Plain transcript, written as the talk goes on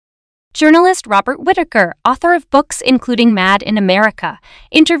Journalist Robert Whitaker, author of books including Mad in America,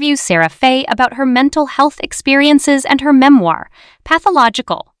 interviews Sarah Fay about her mental health experiences and her memoir,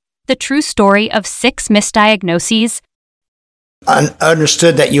 Pathological, the true story of 6 misdiagnoses.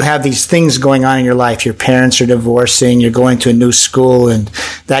 Understood that you have these things going on in your life. Your parents are divorcing, you're going to a new school, and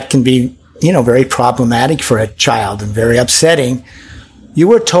that can be, very problematic for a child and very upsetting. You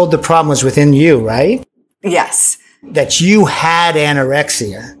were told the problem was within you, right? Yes. That you had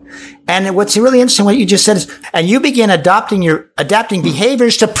anorexia. And what's really interesting, what you just said is, and you began adapting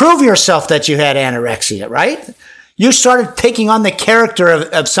behaviors to prove yourself that you had anorexia, right? You started taking on the character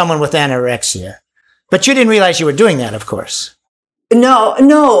of someone with anorexia, but you didn't realize you were doing that, of course.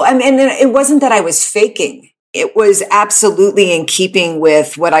 No. I mean, it wasn't that I was faking. It was absolutely in keeping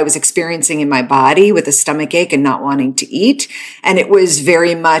with what I was experiencing in my body with a stomach ache and not wanting to eat. And it was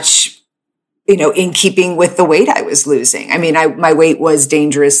very much, in keeping with the weight I was losing. I mean, my weight was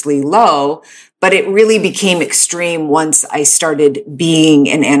dangerously low, but it really became extreme once I started being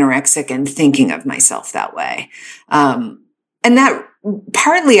an anorexic and thinking of myself that way. And that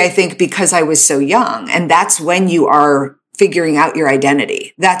partly, I think, because I was so young, and that's when you are figuring out your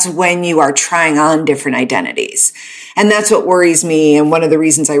identity. That's when you are trying on different identities. And that's what worries me. And one of the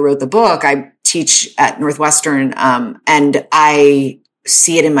reasons I wrote the book, I teach at Northwestern, and I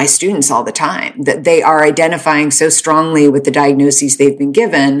see it in my students all the time, that they are identifying so strongly with the diagnoses they've been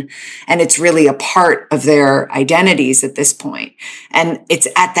given. And it's really a part of their identities at this point. And it's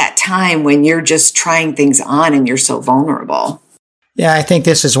at that time when you're just trying things on and you're so vulnerable. Yeah, I think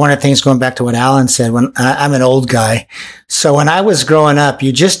this is one of the things, going back to what Alan said, when I'm an old guy. So when I was growing up,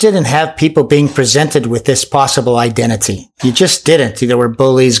 you just didn't have people being presented with this possible identity. You just didn't. There were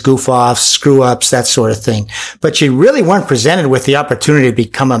bullies, goof-offs, screw-ups, that sort of thing. But you really weren't presented with the opportunity to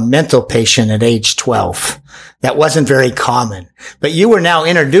become a mental patient at age 12. That wasn't very common. But you were now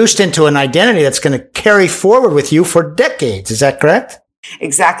introduced into an identity that's going to carry forward with you for decades. Is that correct?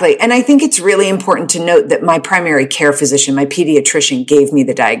 Exactly. And I think it's really important to note that my primary care physician, my pediatrician, gave me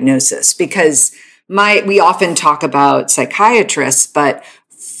the diagnosis, because we often talk about psychiatrists, but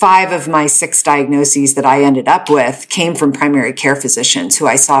 5 of my 6 diagnoses that I ended up with came from primary care physicians who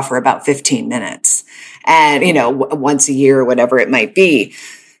I saw for about 15 minutes and, once a year or whatever it might be.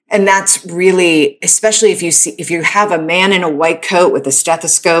 And that's really, especially if you have a man in a white coat with a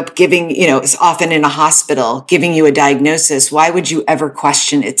stethoscope giving, is often in a hospital, giving you a diagnosis, why would you ever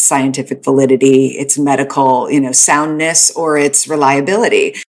question its scientific validity, its medical, soundness, or its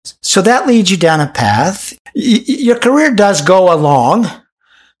reliability? So that leads you down a path. Your career does go along,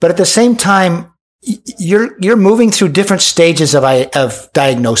 but at the same time, you're moving through different stages of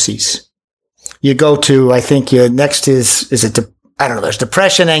diagnoses. You go to, I think your next is it there's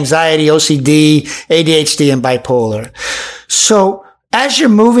depression, anxiety, OCD, ADHD, and bipolar. So as you're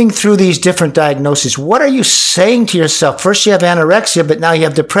moving through these different diagnoses, what are you saying to yourself? First you have anorexia, but now you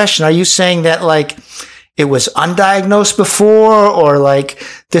have depression. Are you saying that it was undiagnosed before, or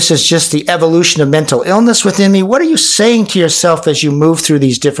this is just the evolution of mental illness within me? What are you saying to yourself as you move through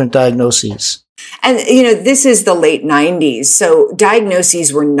these different diagnoses? And, this is the late 90s. So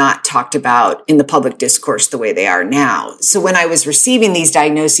diagnoses were not talked about in the public discourse the way they are now. So when I was receiving these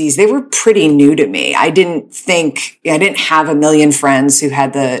diagnoses, they were pretty new to me. I didn't have a million friends who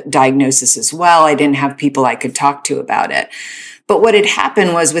had the diagnosis as well. I didn't have people I could talk to about it. But what had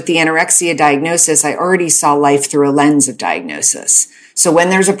happened was, with the anorexia diagnosis, I already saw life through a lens of diagnosis. So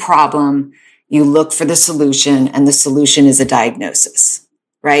when there's a problem, you look for the solution, and the solution is a diagnosis.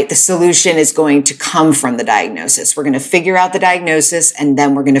 Right? The solution is going to come from the diagnosis. We're going to figure out the diagnosis, and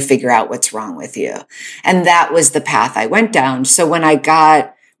then we're going to figure out what's wrong with you. And that was the path I went down. So when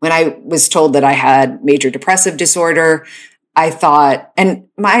I was told that I had major depressive disorder, I thought, and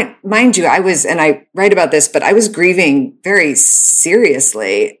mind you, I write about this, but I was grieving very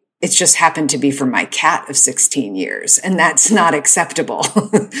seriously. It just happened to be for my cat of 16 years. And that's not acceptable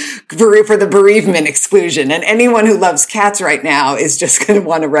for the bereavement exclusion. And anyone who loves cats right now is just going to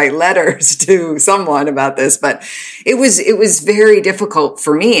want to write letters to someone about this. But it was very difficult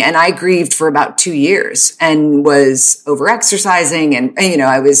for me. And I grieved for about 2 years and was over-exercising. And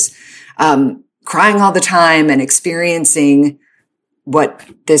I was crying all the time and experiencing what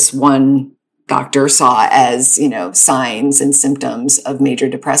this one doctor saw as, signs and symptoms of major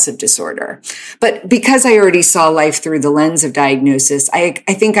depressive disorder. But because I already saw life through the lens of diagnosis, I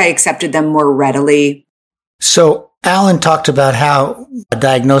think I accepted them more readily. So Alan talked about how a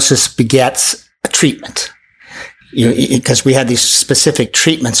diagnosis begets a treatment, because we had these specific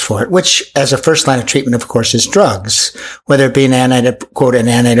treatments for it, which as a first line of treatment, of course, is drugs, whether it be an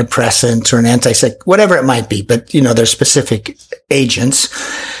antidepressant or an antipsychotic, whatever it might be. But, there's specific agents.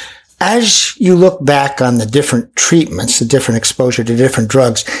 As you look back on the different treatments, the different exposure to different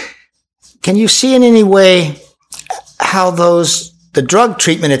drugs, can you see in any way how the drug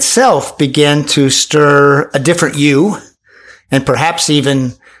treatment itself began to stir a different you and perhaps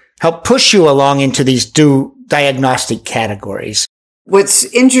even help push you along into these diagnostic categories? What's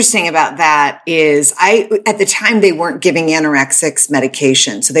interesting about that is at the time, they weren't giving anorexics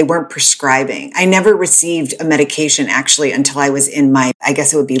medication, so they weren't prescribing. I never received a medication actually until I was in my, I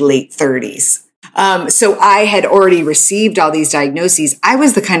guess it would be late 30s. So I had already received all these diagnoses. I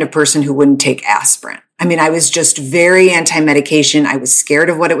was the kind of person who wouldn't take aspirin. I mean, I was just very anti-medication. I was scared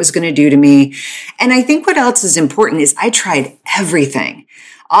of what it was going to do to me. And I think what else is important is I tried everything.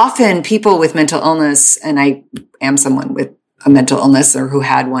 Often people with mental illness, and I am someone with a mental illness or who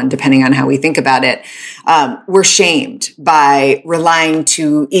had one, depending on how we think about it, were shamed by relying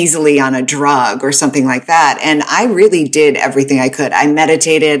too easily on a drug or something like that. And I really did everything I could. I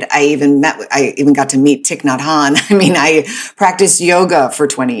meditated. I even got to meet Thich Nhat Hanh. I mean, I practiced yoga for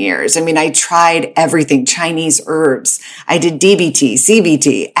 20 years. I mean, I tried everything, Chinese herbs. I did DBT,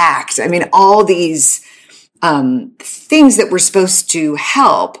 CBT, ACT. I mean, all these things that were supposed to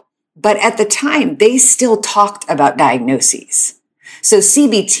help. But at the time, they still talked about diagnoses. So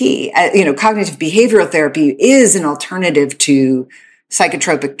CBT, cognitive behavioral therapy is an alternative to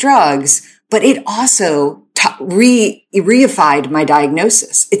psychotropic drugs, but it also reified my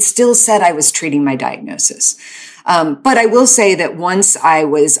diagnosis. It still said I was treating my diagnosis. But I will say that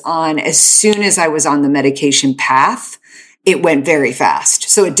as soon as I was on the medication path, it went very fast.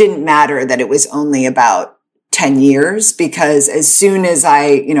 So it didn't matter that it was only about 10 years, because as soon as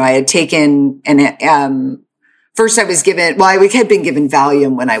I had taken first I was given, I had been given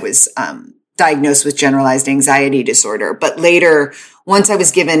Valium when I was diagnosed with generalized anxiety disorder. But later, once I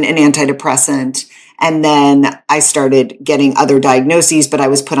was given an antidepressant, and then I started getting other diagnoses, but I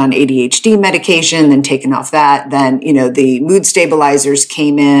was put on ADHD medication, then taken off that. Then, the mood stabilizers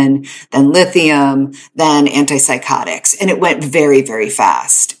came in, then lithium, then antipsychotics. And it went very, very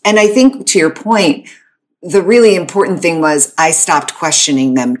fast. And I think to your point, the really important thing was I stopped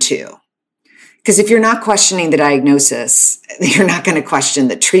questioning them too. Because if you're not questioning the diagnosis, you're not going to question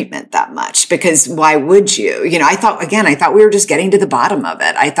the treatment that much, because why would you? I thought we were just getting to the bottom of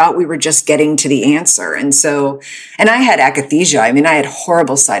it. I thought we were just getting to the answer. And I had akathisia. I mean, I had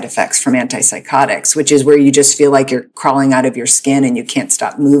horrible side effects from antipsychotics, which is where you just feel like you're crawling out of your skin and you can't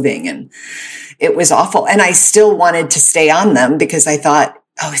stop moving. And it was awful. And I still wanted to stay on them because I thought,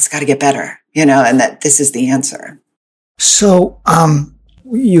 it's got to get better, and that this is the answer. So,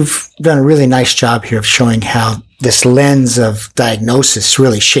 you've done a really nice job here of showing how this lens of diagnosis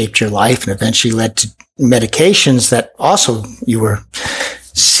really shaped your life and eventually led to medications that also you were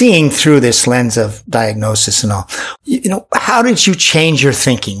seeing through this lens of diagnosis and all. How did you change your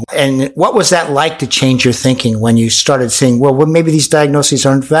thinking? And what was that like to change your thinking when you started saying, well, maybe these diagnoses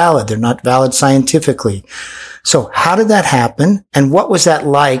aren't valid. They're not valid scientifically. So how did that happen? And what was that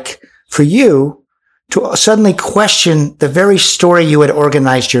like for you to suddenly question the very story you had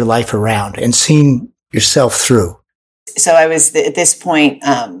organized your life around and seen yourself through? So I was at this point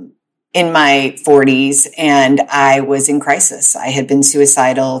in my 40s, and I was in crisis. I had been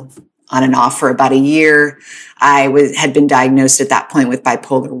suicidal on and off for about a year. I had been diagnosed at that point with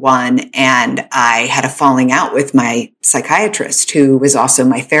bipolar 1, and I had a falling out with my psychiatrist, who was also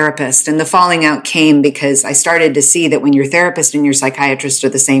my therapist. And the falling out came because I started to see that when your therapist and your psychiatrist are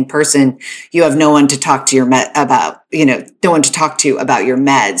the same person, you have no one to talk to about your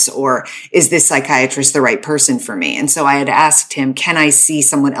meds, or is this psychiatrist the right person for me? And so I had asked him, can I see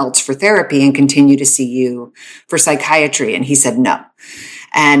someone else for therapy and continue to see you for psychiatry? And he said no.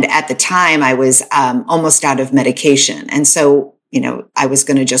 And at the time I was almost out of medication. And so, I was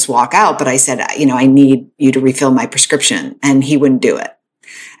going to just walk out, but I said, I need you to refill my prescription. And he wouldn't do it.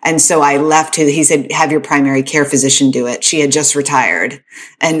 And so I left. He said, have your primary care physician do it. She had just retired.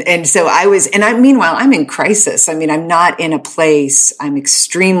 And so meanwhile, I'm in crisis. I mean, I'm not in a place, I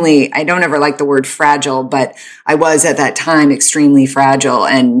don't ever like the word fragile, but I was at that time extremely fragile.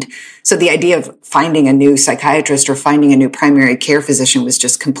 And so the idea of finding a new psychiatrist or finding a new primary care physician was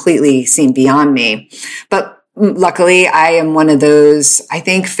just completely seemed beyond me. But luckily, I am one of those, I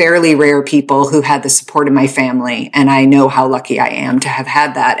think, fairly rare people who had the support of my family. And I know how lucky I am to have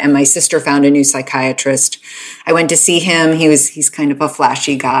had that. And my sister found a new psychiatrist. I went to see him. He's kind of a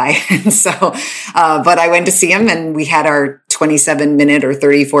flashy guy. And so, but I went to see him, and we had our 27-minute or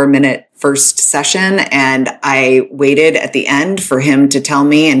 34-minute first session. And I waited at the end for him to tell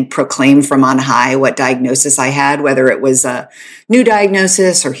me and proclaim from on high what diagnosis I had, whether it was a new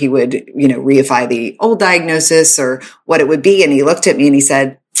diagnosis or he would, reify the old diagnosis or what it would be. And he looked at me and he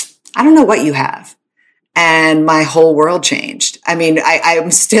said, I don't know what you have. And my whole world changed. I mean,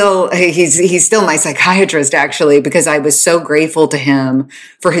 I'm still, he's still my psychiatrist, actually, because I was so grateful to him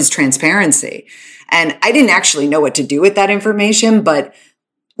for his transparency. And I didn't actually know what to do with that information, but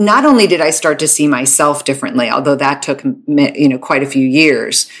not only did I start to see myself differently, although that took, quite a few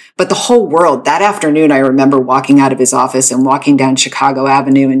years, but the whole world. That afternoon, I remember walking out of his office and walking down Chicago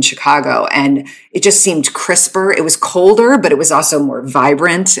Avenue in Chicago, and it just seemed crisper. It was colder, but it was also more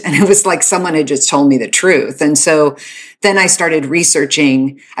vibrant. And it was like someone had just told me the truth. And so then I started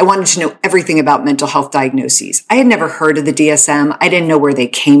researching. I wanted to know everything about mental health diagnoses. I had never heard of the DSM. I didn't know where they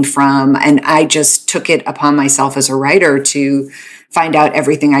came from. And I just took it upon myself as a writer to find out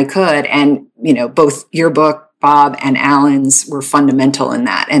everything I could. And, both your book, Bob, and Alan's were fundamental in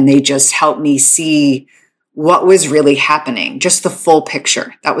that. And they just helped me see what was really happening, just the full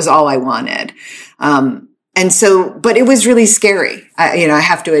picture. That was all I wanted. But it was really scary. I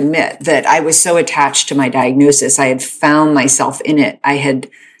have to admit that I was so attached to my diagnosis. I had found myself in it. I had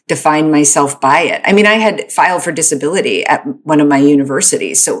defined myself by it. I mean, I had filed for disability at one of my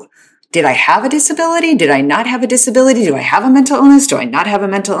universities. So did I have a disability? Did I not have a disability? Do I have a mental illness? Do I not have a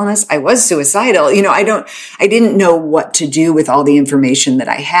mental illness? I was suicidal. I didn't know what to do with all the information that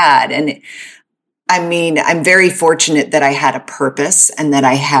I had. And I'm very fortunate that I had a purpose and that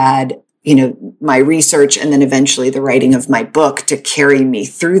I had, my research and then eventually the writing of my book to carry me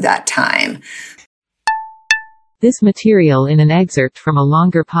through that time. This material in an excerpt from a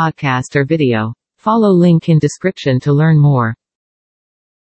longer podcast or video. Follow link in description to learn more.